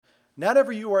Not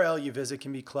every URL you visit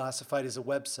can be classified as a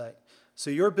website, so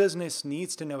your business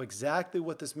needs to know exactly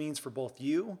what this means for both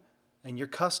you and your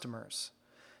customers.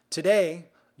 Today,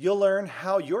 you'll learn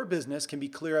how your business can be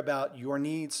clear about your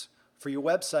needs for your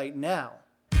website now.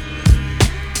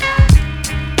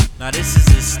 Now this is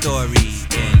a story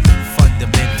in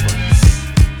fundamentals.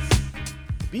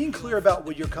 Being clear about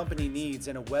what your company needs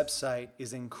in a website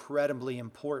is incredibly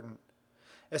important,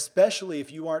 especially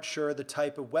if you aren't sure the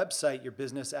type of website your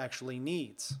business actually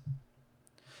needs.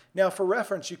 Now, for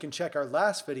reference, you can check our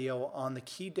last video on the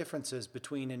key differences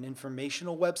between an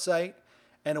informational website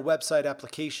and a website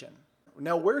application.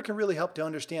 Now, where it can really help to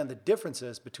understand the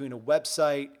differences between a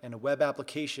website and a web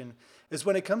application is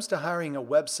when it comes to hiring a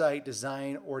website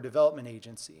design or development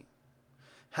agency.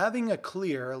 Having a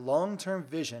clear, long-term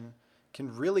vision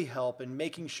can really help in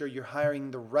making sure you're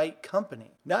hiring the right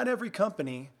company. Not every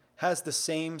company has the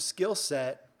same skill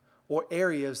set or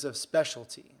areas of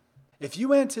specialty. If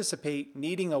you anticipate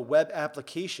needing a web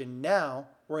application now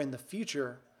or in the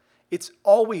future, it's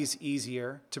always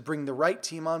easier to bring the right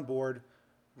team on board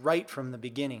right from the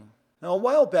beginning. Now, a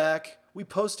while back, we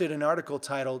posted an article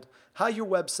titled, "How Your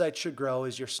Website Should Grow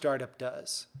as Your Startup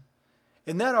Does."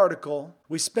 In that article,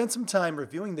 we spent some time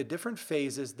reviewing the different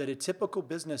phases that a typical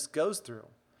business goes through.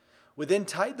 We then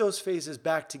tied those phases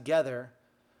back together,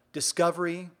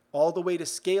 discovery, all the way to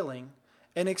scaling,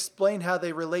 and explain how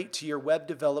they relate to your web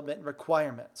development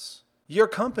requirements. Your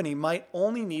company might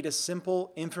only need a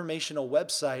simple informational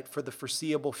website for the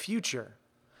foreseeable future.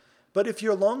 But if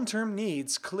your long-term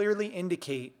needs clearly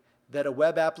indicate that a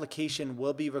web application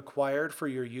will be required for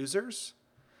your users,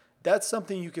 that's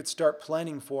something you could start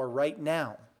planning for right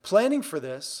now. Planning for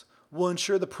this will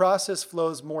ensure the process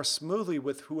flows more smoothly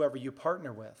with whoever you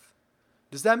partner with.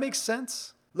 Does that make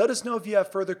sense? Let us know if you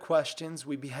have further questions.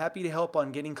 We'd be happy to help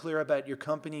on getting clear about your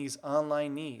company's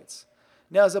online needs.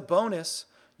 Now, as a bonus,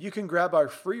 you can grab our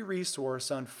free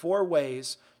resource on 4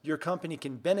 ways your company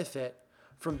can benefit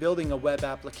from building a web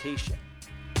application.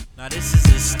 Now this is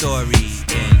a story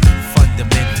in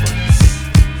fundamentals.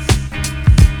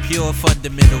 Pure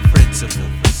fundamental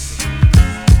principles.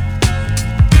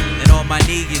 And all my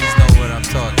niggas know what I'm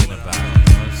talking about.